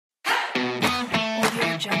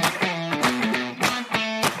Welcome,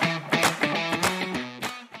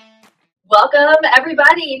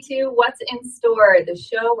 everybody, to What's in Store, the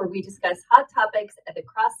show where we discuss hot topics at the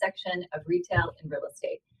cross-section of retail and real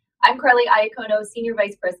estate. I'm Carly Iacono, Senior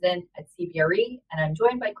Vice President at CBRE, and I'm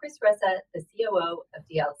joined by Chris Ressa, the COO of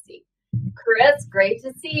DLC. Chris, great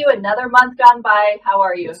to see you. Another month gone by. How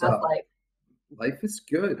are you? What's How's up? life? Life is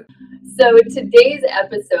good. So today's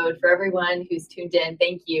episode, for everyone who's tuned in,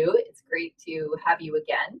 thank you. It's great to have you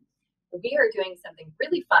again. We are doing something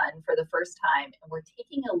really fun for the first time, and we're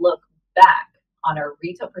taking a look back on our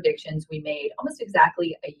retail predictions we made almost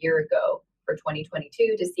exactly a year ago for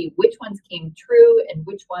 2022 to see which ones came true and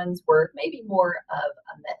which ones were maybe more of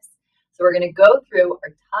a miss. So we're going to go through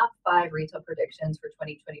our top 5 retail predictions for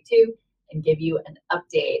 2022 and give you an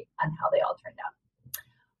update on how they all turned out.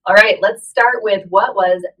 All right, let's start with what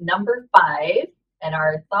was number 5. And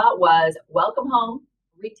our thought was, welcome home.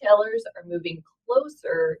 Retailers are moving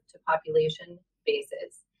closer to population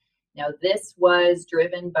bases. Now, this was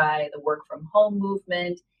driven by the work from home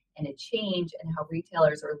movement and a change in how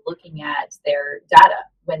retailers are looking at their data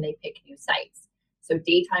when they pick new sites. So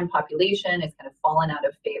daytime population has kind of fallen out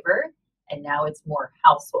of favor, and now it's more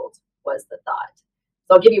household was the thought.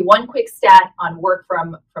 So I'll give you one quick stat on work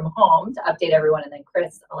from home to update everyone, and then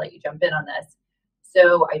Chris, I'll let you jump in on this.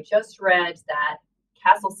 So I just read that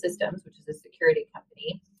Castle Systems, which is a security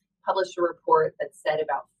company, published a report that said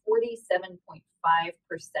about 47.5%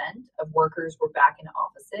 of workers were back in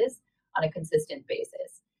offices on a consistent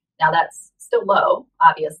basis. Now that's still low,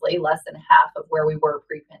 obviously, less than half of where we were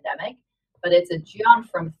pre-pandemic, but it's a jump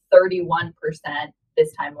from 31%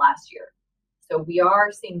 this time last year. So we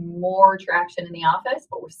are seeing more traction in the office,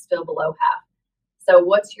 but we're still below half. So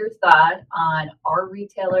what's your thought on, are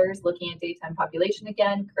retailers looking at daytime population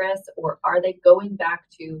again, Chris, or are they going back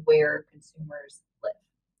to where consumers live?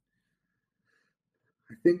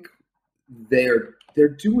 I think they're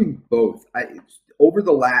doing both. Over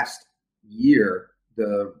the last year,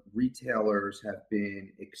 the retailers have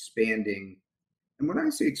been expanding. And when I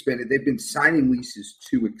say expanded, they've been signing leases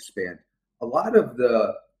to expand. A lot of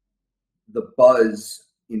the buzz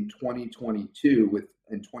in 2022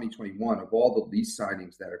 and 2021 of all the lease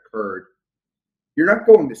signings that occurred, you're not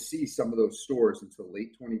going to see some of those stores until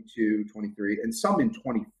late 22, 23, and some in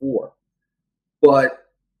 24. But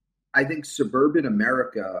I think suburban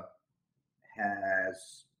America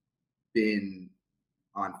has been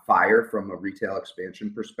on fire from a retail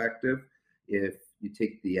expansion perspective. If you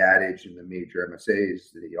take the adage in the major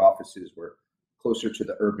MSAs, the offices were closer to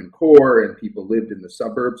the urban core and people lived in the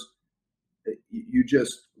suburbs. You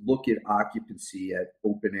just look at occupancy at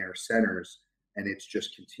open air centers and it's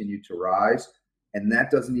just continued to rise. And that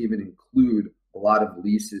doesn't even include a lot of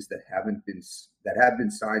leases that have been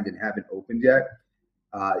signed and haven't opened yet.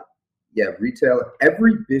 Retail,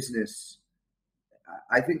 every business,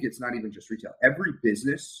 I think it's not even just retail. Every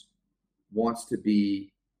business wants to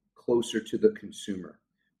be closer to the consumer.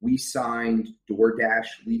 We signed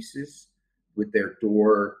DoorDash leases with their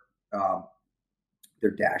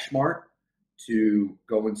Dash Mart to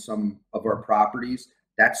go in some of our properties.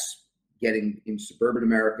 That's getting in suburban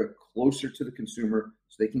America closer to the consumer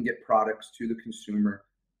so they can get products to the consumer.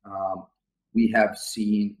 We have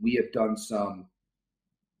done some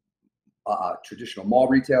traditional mall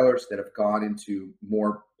retailers that have gone into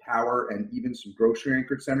more power and even some grocery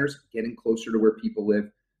anchored centers, getting closer to where people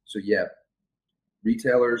live. So yeah,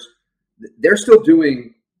 retailers, they're still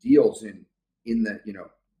doing deals in the,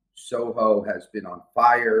 Soho has been on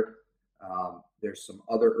fire. There's some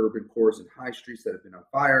other urban cores and high streets that have been on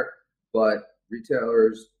fire, but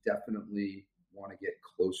retailers definitely want to get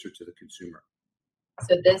closer to the consumer.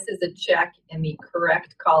 So this is a check in the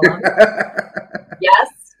correct column. Yes,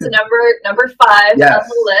 to number 5 Yes. on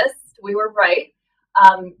the list. We were right.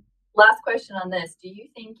 Last question on this. Do you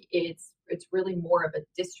think it's really more of a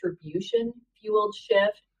distribution fueled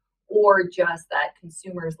shift, or just that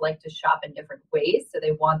consumers like to shop in different ways, so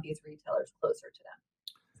they want these retailers closer to them?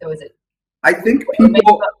 So is it? I think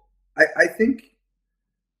I think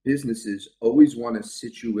businesses always want to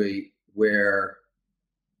situate where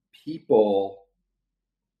people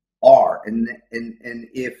are, and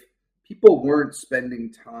if people weren't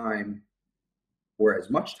spending time or as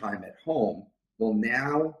much time at home, well,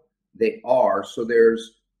 now they are. So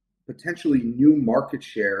there's potentially new market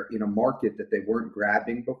share in a market that they weren't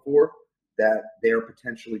grabbing before that they're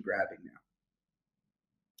potentially grabbing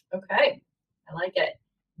now. Okay, I like it.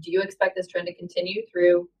 Do you expect this trend to continue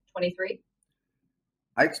through 23?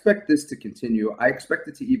 I expect this to continue. I expect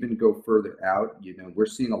it to even go further out. We're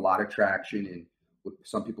seeing a lot of traction in what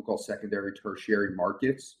some people call secondary, tertiary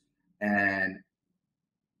markets. And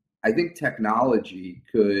I think technology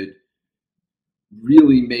could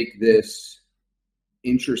really make this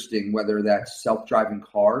interesting, whether that's self-driving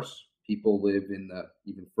cars. People live in the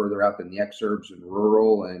even further out than the exurbs and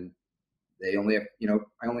rural, and they only have,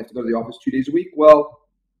 I only have to go to the office 2 days a week. Well,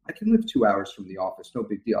 I can live 2 hours from the office. No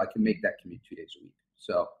big deal. I can make that commute 2 days a week.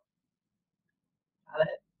 So, got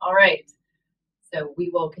it. All right. So we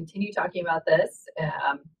will continue talking about this.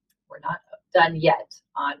 We're not done yet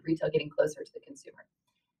on retail getting closer to the consumer.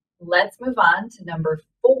 Let's move on to number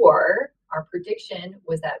 4. Our prediction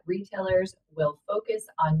was that retailers will focus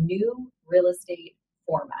on new real estate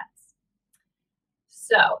formats.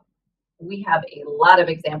 So we have a lot of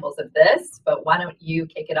examples of this, but why don't you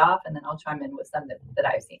kick it off, and then I'll chime in with some that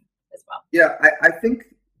I've seen as well. Yeah, I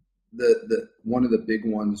think the one of the big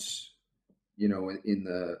ones,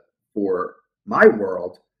 for my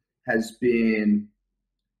world has been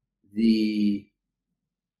the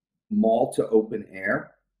mall to open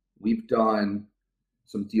air. We've done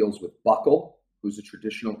some deals with Buckle, who's a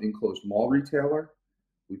traditional enclosed mall retailer.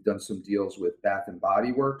 We've done some deals with Bath and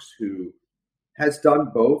Body Works, who has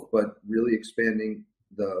done both, but really expanding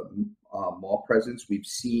the mall presence. We've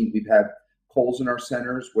had Kohl's in our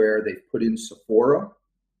centers where they've put in Sephora.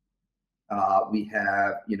 We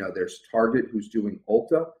have, there's Target who's doing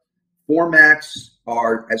Ulta. Formats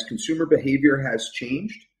are, as consumer behavior has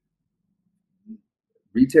changed,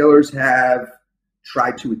 retailers have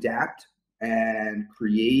tried to adapt and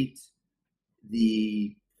create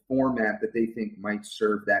the format that they think might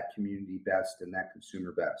serve that community best and that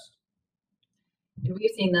consumer best. And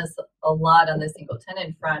we've seen this a lot on the single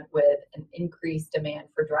tenant front with an increased demand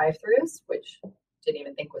for drive-throughs, which didn't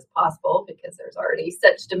even think was possible because there's already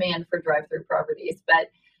such demand for drive-through properties, but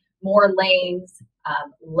more lanes,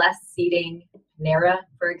 less seating. Panera,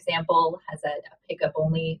 for example, has a pickup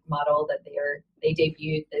only model that they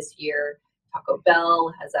debuted this year. Taco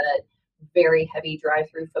Bell has a very heavy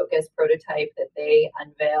drive-through focused prototype that they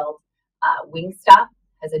unveiled. Wingstop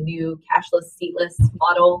has a new cashless, seatless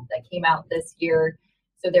model that came out this year.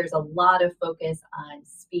 So there's a lot of focus on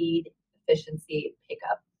speed, efficiency,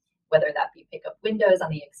 pickup, whether that be pickup windows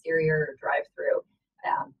on the exterior or drive-through.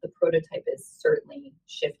 The prototype is certainly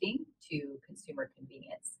shifting to consumer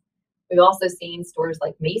convenience. We've also seen stores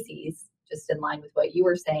like Macy's, just in line with what you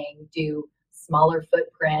were saying, do smaller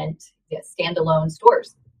footprint, standalone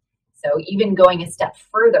stores. So even going a step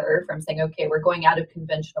further from saying, okay, we're going out of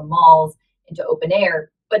conventional malls into open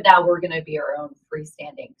air, but now we're going to be our own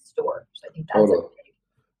freestanding store. So I think that's totally.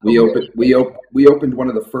 We opened one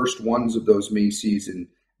of the first ones of those Macy's in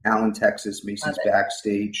Allen, Texas, Macy's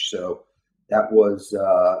Backstage. So that was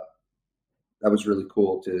really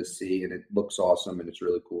cool to see, and it looks awesome, and it's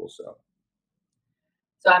really cool. So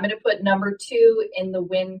I'm going to put number 2 in the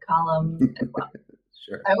win column as well.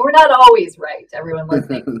 Sure. I mean, we're not always right, everyone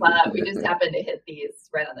listening, but we just happen to hit these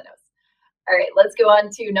right on the nose. All right, let's go on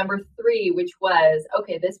to number 3, which was,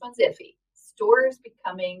 okay, this one's iffy. Stores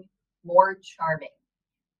becoming more charming,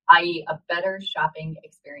 i.e. a better shopping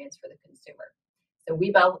experience for the consumer. So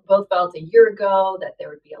we both felt a year ago that there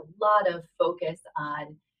would be a lot of focus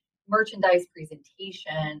on merchandise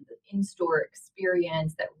presentation, the in-store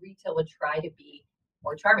experience, that retail would try to be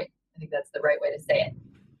more charming. I think that's the right way to say it.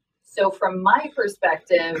 So from my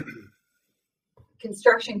perspective,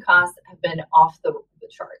 construction costs have been off the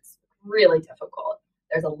charts, really difficult.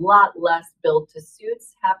 There's a lot less build to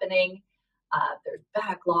suits happening. There's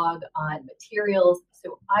backlog on materials.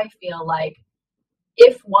 So I feel like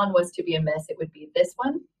if one was to be amiss, it would be this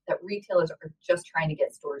one, that retailers are just trying to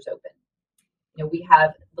get stores open. We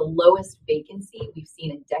have the lowest vacancy we've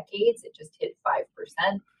seen in decades. It just hit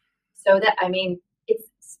 5%. So that, it's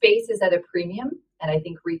space is at a premium. And I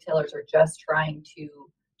think retailers are just trying to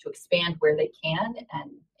expand where they can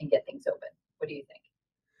and get things open. What do you think?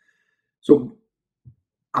 So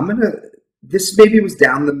this maybe was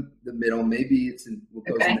down the middle. Maybe it goes in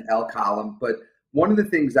the L column. But one of the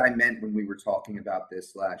things I meant when we were talking about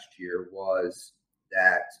this last year was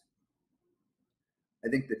that I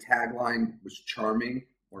think the tagline was charming,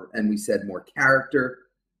 and we said more character.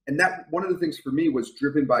 And that one of the things for me was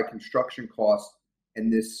driven by construction costs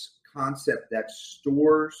and this concept that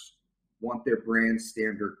stores want their brand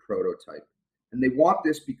standard prototype. And they want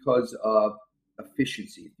this because of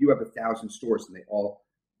efficiency. If you have 1,000 stores and they all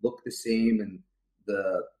look the same and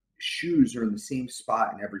the shoes are in the same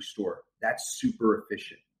spot in every store, that's super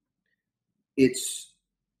efficient. It's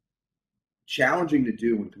challenging to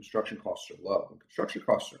do when construction costs are low. When construction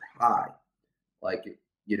costs are high,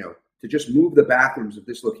 to just move the bathrooms of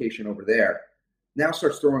this location over there, now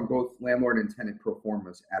starts throwing both landlord and tenant pro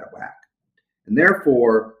formas out of whack. And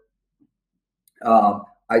therefore,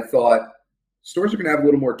 I thought stores are going to have a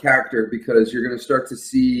little more character because you're going to start to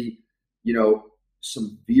see,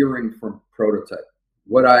 some veering from prototype.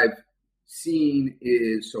 What I've seen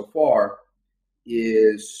is so far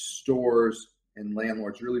is stores and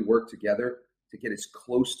landlords really work together to get as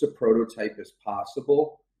close to prototype as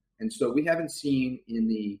possible. And so we haven't seen in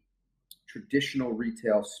the traditional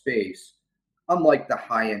retail space, unlike the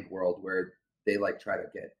high-end world where they try to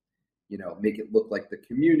get, make it look like the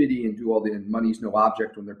community and do all the money's no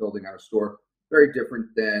object when they're building out a store. Very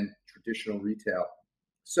different than traditional retail.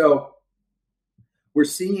 So we're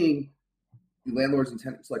seeing the landlords and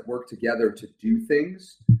tenants work together to do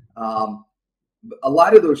things. A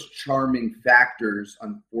lot of those charming factors,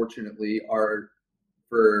 unfortunately, are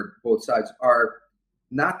for both sides are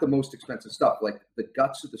not the most expensive stuff. Like the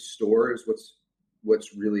guts of the store is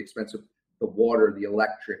what's really expensive. The water, the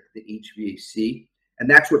electric, the HVAC. And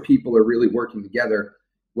that's where people are really working together,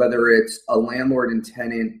 whether it's a landlord and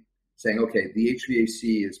tenant saying, okay, the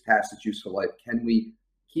HVAC is past its useful life. Can we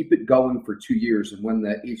keep it going for 2 years? And when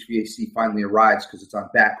the HVAC finally arrives, because it's on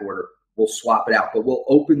back order, we'll swap it out. But we'll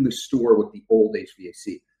open the store with the old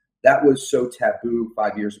HVAC. That was so taboo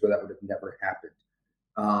 5 years ago. That would have never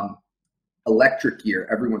happened. Electric gear.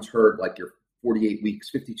 Everyone's heard you're 48 weeks,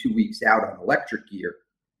 52 weeks out on electric gear.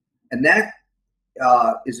 And that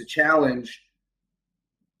is a challenge.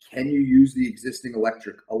 Can you use the existing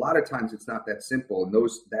electric? A lot of times it's not that simple, and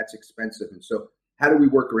that's expensive. And so how do we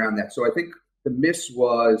work around that? So I think the miss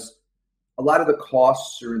was a lot of the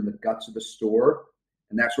costs are in the guts of the store,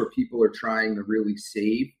 and that's where people are trying to really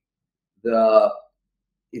save.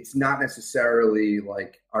 It's not necessarily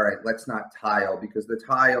all right, let's not tile, because the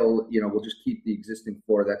tile, we'll just keep the existing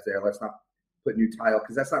floor that's there. Let's not put new tile,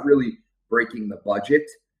 because that's not really breaking the budget.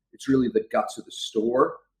 It's really the guts of the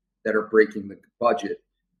store that are breaking the budget.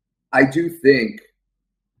 I do think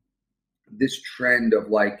this trend of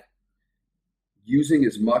using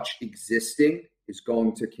as much existing is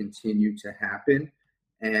going to continue to happen.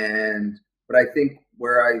 But I think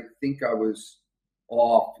where I think I was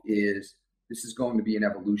off is this is going to be an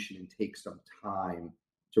evolution and take some time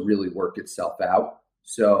to really work itself out.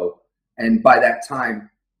 So, and by that time,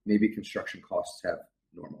 maybe construction costs have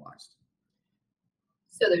normalized.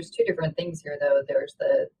 So there's two different things here, though. There's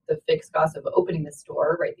the fixed cost of opening the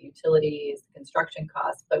store, right? The utilities, the construction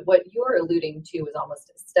costs. But what you're alluding to is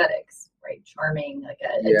almost aesthetics, right? Charming, a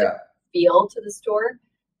different feel to the store.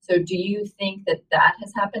 So do you think that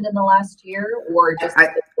has happened in the last year, or just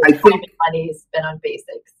I think money's been on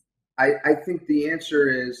basics? I think the answer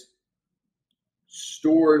is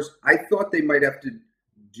stores. I thought they might have to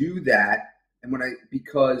do that, and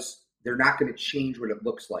because they're not going to change what it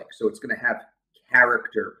looks like, so it's going to have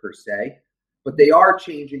character per se, but they are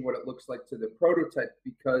changing what it looks like to the prototype,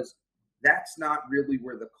 because that's not really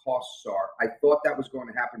where the costs are. I thought that was going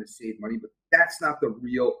to happen to save money, but that's not the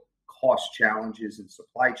real cost challenges and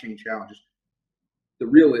supply chain challenges. The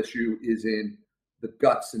real issue is in the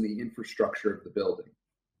guts and the infrastructure of the building.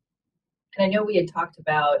 And I know we had talked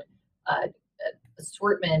about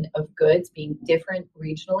assortment of goods being different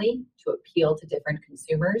regionally to appeal to different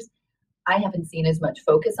consumers. I haven't seen as much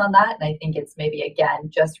focus on that. And I think it's maybe, again,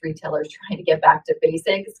 just retailers trying to get back to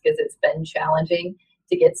basics, because it's been challenging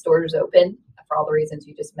to get stores open for all the reasons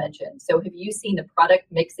you just mentioned. So have you seen the product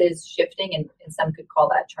mixes shifting? And some could call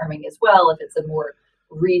that charming as well, if it's a more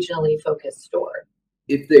regionally focused store.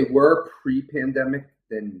 If they were pre-pandemic,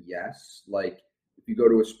 then yes. If you go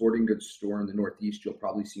to a sporting goods store in the Northeast, you'll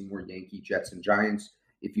probably see more Yankee, Jets, and Giants.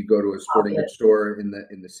 If you go to a sporting goods store in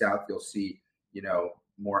the South, you'll see,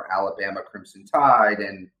 more Alabama Crimson Tide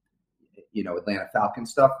and, Atlanta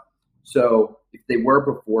Falcons stuff. So if they were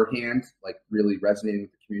beforehand, really resonating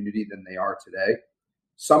with the community, then they are today.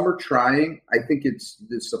 Some are trying. I think it's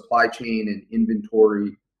the supply chain and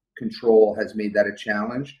inventory control has made that a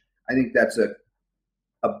challenge. I think that's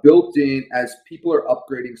a built-in, as people are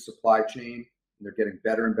upgrading supply chain and they're getting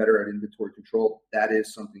better and better at inventory control, that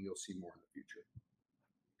is something you'll see more in the future.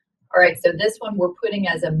 All right, so this one we're putting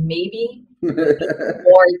as a maybe.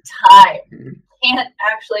 More time. Can't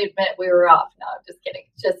actually admit we were off. No, I'm just kidding.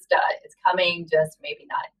 Just it's coming, just maybe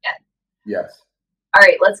not yet. Yes. All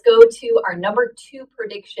right, let's go to our number 2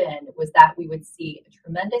 prediction, was that we would see a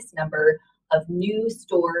tremendous number of new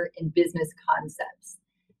store and business concepts.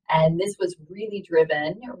 And this was really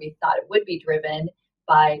driven, or we thought it would be driven,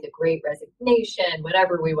 by the Great Resignation,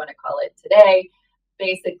 whatever we want to call it today.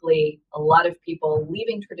 Basically, a lot of people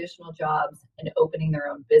leaving traditional jobs and opening their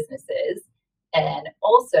own businesses, and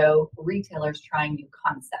also retailers trying new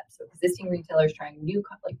concepts. So existing retailers trying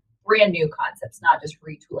brand new concepts, not just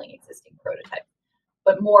retooling existing prototypes,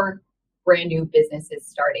 but more brand new businesses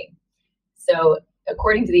starting. So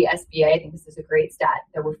according to the SBA, I think this is a great stat,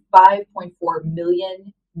 there were 5.4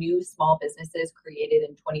 million new small businesses created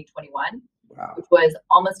in 2021, Wow. which was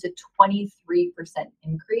almost a 23%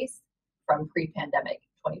 increase from pre-pandemic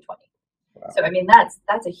 2020. Wow. So, I mean, that's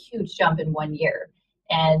a huge jump in 1 year.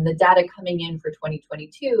 And the data coming in for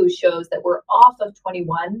 2022 shows that we're off of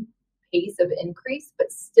 21 pace of increase,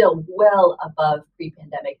 but still well above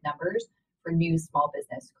pre-pandemic numbers for new small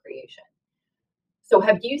business creation. So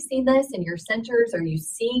have you seen this in your centers? Are you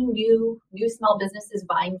seeing new small businesses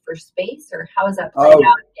vying for space, or how is that playing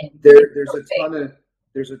out in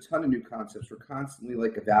there's a ton of new concepts. We're constantly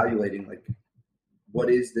like evaluating, like, what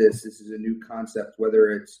is this? This is a new concept. Whether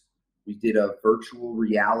it's, we did a virtual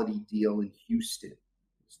reality deal in Houston.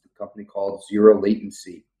 It's a company called Zero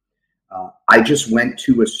Latency. I just went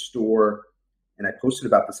to a store, and I posted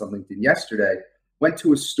about this on LinkedIn yesterday. Went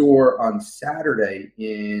to a store on Saturday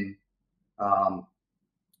in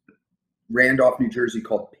Randolph, New Jersey,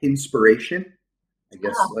 called Pinspiration. I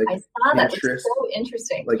guess I saw that. Pinterest. It's so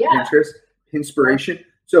interesting. Like yeah. Pinterest, Pinspiration.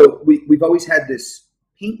 So we've always had this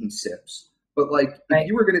paint and sips, but like, if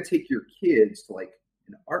you were going to take your kids to like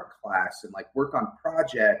an art class and like work on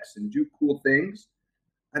projects and do cool things,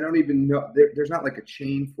 I don't even know. There's not like a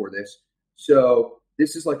chain for this. So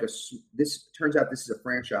this is like this turns out this is a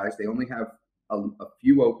franchise. They only have a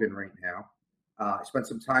few open right now. I spent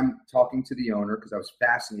some time talking to the owner because I was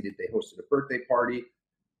fascinated. They hosted a birthday party.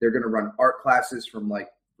 They're going to run art classes for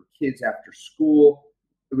kids after school.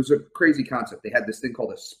 It was a crazy concept. They had this thing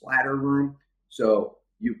called a splatter room. So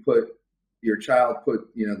you put your child,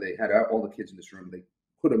 they had all the kids in this room. They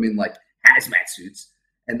put them in like hazmat suits,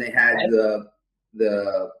 and they had the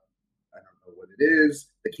I don't know what it is,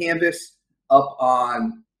 the canvas up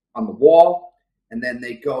on the wall. And then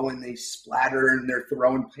they go and they splatter and they're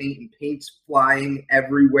throwing paint, and paint's flying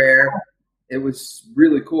everywhere. It was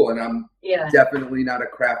really cool. And I'm definitely not a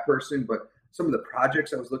craft person, but some of the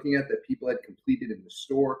projects I was looking at that people had completed in the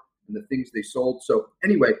store and the things they sold. So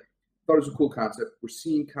anyway, thought it was a cool concept. We're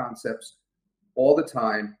seeing concepts all the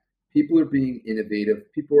time. People are being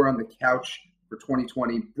innovative. People are on the couch for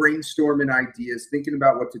 2020, brainstorming ideas, thinking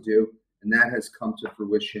about what to do. And that has come to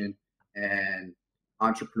fruition. And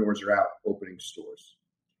entrepreneurs are out opening stores.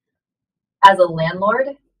 As a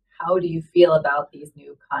landlord, how do you feel about these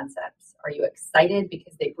new concepts? Are you excited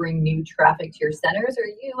because they bring new traffic to your centers, or are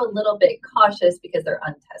you a little bit cautious because they're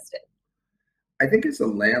untested? I think as a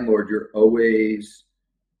landlord,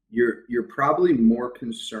 you're probably more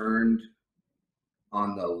concerned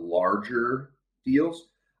on the larger deals.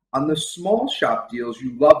 On the small shop deals,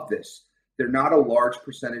 you love this. They're not a large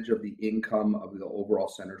percentage of the income of the overall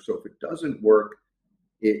center. So if it doesn't work,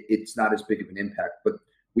 it's not as big of an impact. But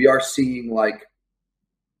we are seeing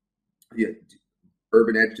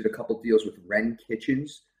Urban Edge did a couple deals with Wren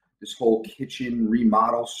Kitchens, this whole kitchen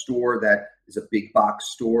remodel store that is a big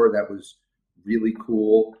box store that was really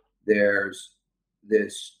cool. There's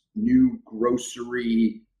this new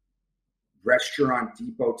grocery restaurant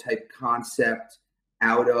depot type concept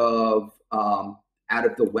out of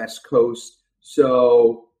the West Coast.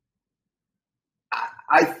 So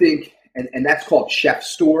I think, and that's called Chef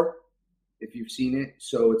Store, if you've seen it.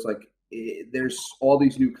 So it's like, there's all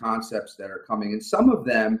these new concepts that are coming, and some of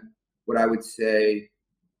them, what I would say,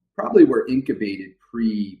 probably were incubated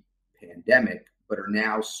pre-pandemic, but are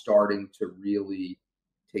now starting to really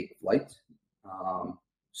take flight.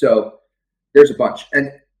 So there's a bunch.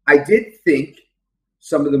 And I did think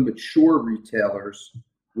some of the mature retailers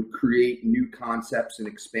would create new concepts and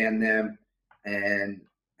expand them, and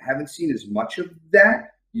haven't seen as much of that.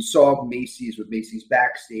 You saw Macy's with Macy's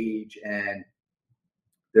Backstage and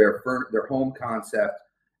their home concept,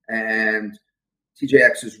 and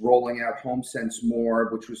TJX is rolling out HomeSense more,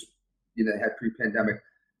 which was, they had pre-pandemic.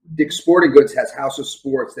 Dick's Sporting Goods has House of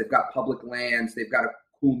Sports. They've got Public Lands. They've got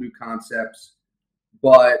cool new concepts.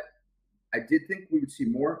 But I did think we would see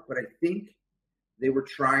more, but I think they were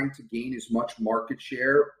trying to gain as much market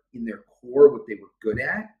share in their core, what they were good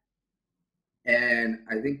at. And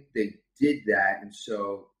I think they did that. And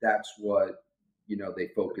so that's what, they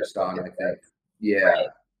focused on, I think. Yeah. Right.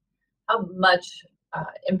 How much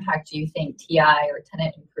impact do you think TI or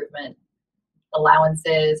tenant improvement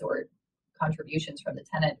allowances or contributions from the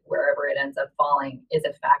tenant, wherever it ends up falling, is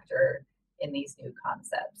a factor in these new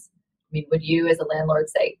concepts? I mean, would you as a landlord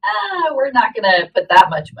say, we're not going to put that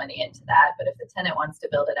much money into that, but if the tenant wants to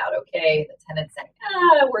build it out, okay, the tenant's saying,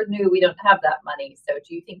 we're new, we don't have that money. So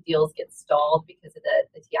do you think deals get stalled because of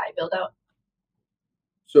the TI build out?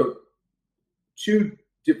 So two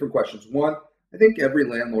different questions. One, I think every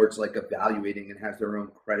landlord's like evaluating and has their own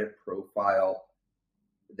credit profile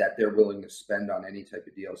that they're willing to spend on any type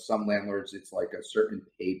of deal. Some landlords, it's like a certain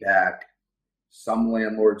payback. Some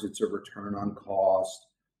landlords, it's a return on cost.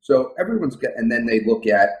 So everyone's got, and then they look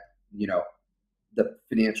at, the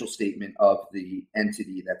financial statement of the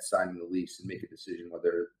entity that's signing the lease and make a decision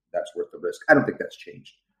whether that's worth the risk. I don't think that's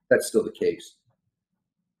changed. That's still the case.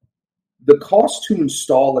 The cost to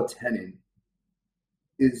install a tenant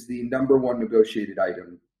is the number one negotiated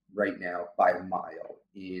item right now by a mile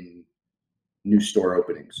in new store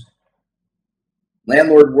openings.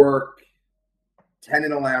 Landlord work,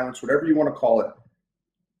 tenant allowance, whatever you want to call it,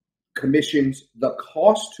 commissions, the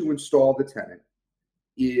cost to install the tenant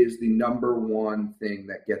is the number one thing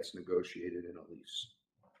that gets negotiated in a lease.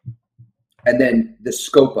 And then the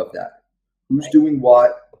scope of that. Who's doing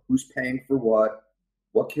what? Who's paying for what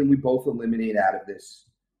can we both eliminate out of this?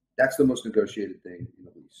 That's the most negotiated thing in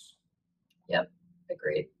the lease. Yep,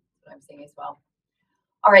 agreed. That's what I'm saying as well.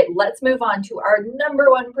 All right, let's move on to our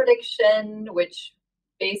number one prediction, which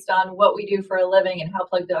based on what we do for a living and how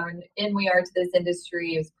plugged in we are to this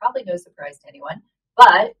industry is probably no surprise to anyone.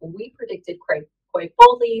 But we predicted quite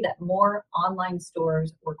boldly that more online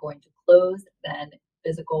stores were going to close than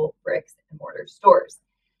physical bricks and mortar stores.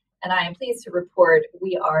 And I am pleased to report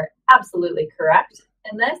we are absolutely correct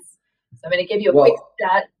in this. So I'm going to give you a quick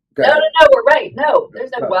stat. No, we're right. No,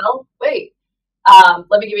 there's no wait.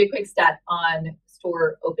 Let me give you a quick stat on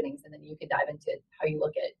store openings, and then you can dive into how you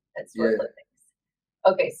look at store closings.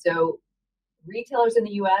 Okay, so retailers in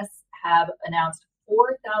the U.S. have announced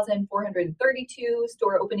 4,432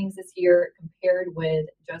 store openings this year, compared with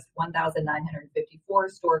just 1,954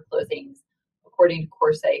 store closings, according to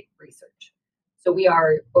CoreSite research. So we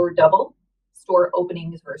are over double store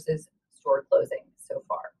openings versus store closings so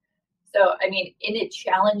far. So, I mean, in a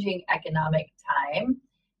challenging economic time,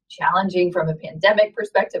 challenging from a pandemic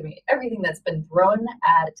perspective, I mean, everything that's been thrown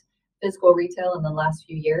at physical retail in the last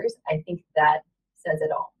few years, I think that says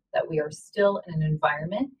it all, that we are still in an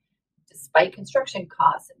environment, despite construction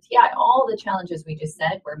costs and TI, all the challenges we just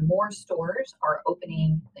said, where more stores are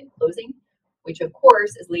opening than closing, which of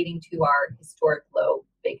course is leading to our historic low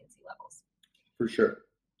vacancy levels. For sure.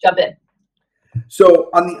 Jump in. So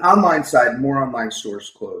on the online side, more online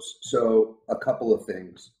stores close. So a couple of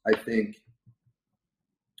things. I think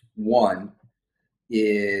one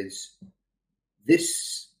is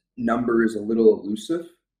this number is a little elusive.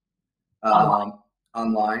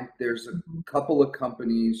 Online. There's a couple of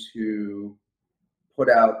companies who put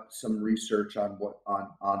out some research on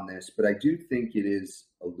this, but I do think it is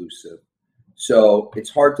elusive. So it's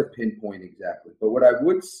hard to pinpoint exactly. But what I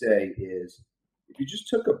would say is, if you just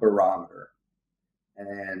took a barometer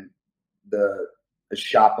and a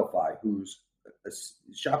Shopify,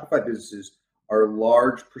 Shopify businesses are a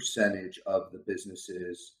large percentage of the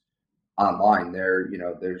businesses online.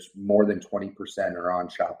 There's more than 20% are on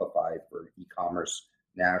Shopify for e-commerce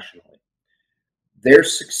nationally. Their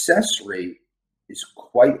success rate is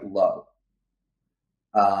quite low.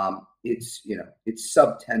 It's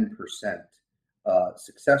sub 10%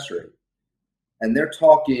 success rate, and they're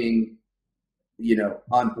talking,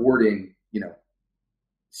 onboarding,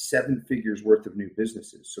 7 figures worth of new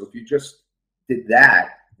businesses. So if you just did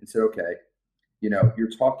that and said, okay, you're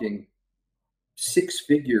talking 6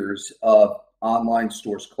 figures of online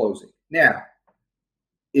stores closing. Now,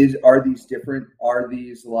 are these different? Are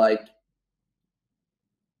these like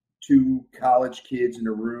 2 college kids in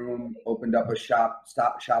a room opened up a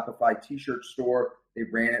Shopify t-shirt store? They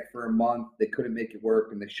ran it for a month. They couldn't make it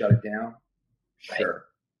work and they shut it down. Sure,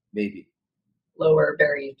 maybe. Lower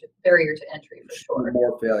barrier to entry for sure.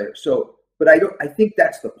 More failure. So, but I think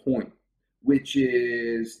that's the point, which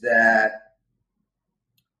is that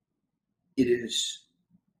it is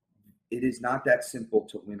not that simple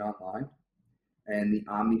to win online, and the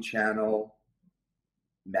omni-channel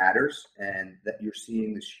matters, and that you're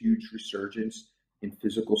seeing this huge resurgence in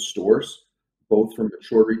physical stores, both from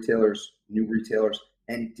mature retailers, new retailers,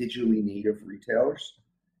 and digitally native retailers.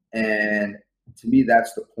 And to me,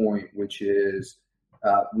 that's the point, which is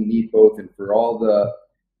we need both. And for all the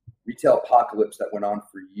retail apocalypse that went on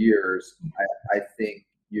for years, I think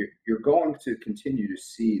you're going to continue to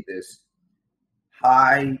see this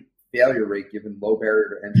high failure rate given low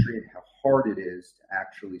barrier to entry and how hard it is to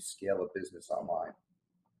actually scale a business online.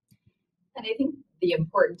 And I think the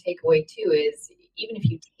important takeaway too is, even if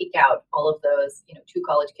you take out all of those, 2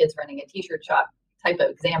 college kids running a t-shirt shop type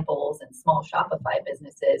of examples and small Shopify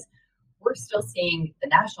businesses, we're still seeing the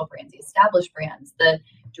national brands, the established brands, the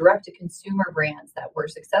direct-to-consumer brands that were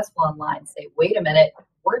successful online say, wait a minute,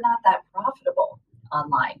 we're not that profitable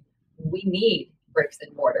online. We need bricks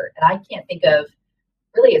and mortar. And I can't think of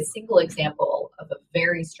really a single example of a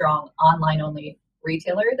very strong online-only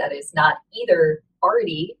retailer that is not either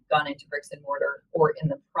already gone into bricks and mortar or in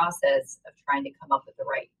the process of trying to come up with the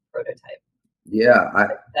right prototype. Yeah,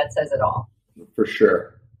 that says it all. For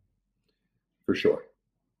sure. For sure.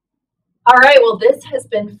 All right. Well, this has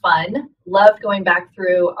been fun. Loved going back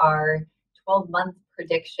through our 12-month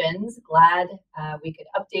predictions. Glad we could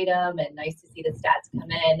update them, and nice to see the stats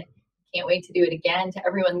come in. Can't wait to do it again. To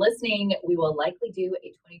everyone listening, we will likely do a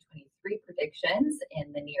 2023 predictions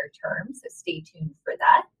in the near term, so stay tuned for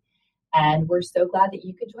that. And we're so glad that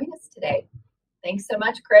you could join us today. Thanks so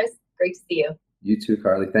much, Chris. Great to see you. You too,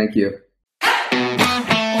 Carly. Thank you.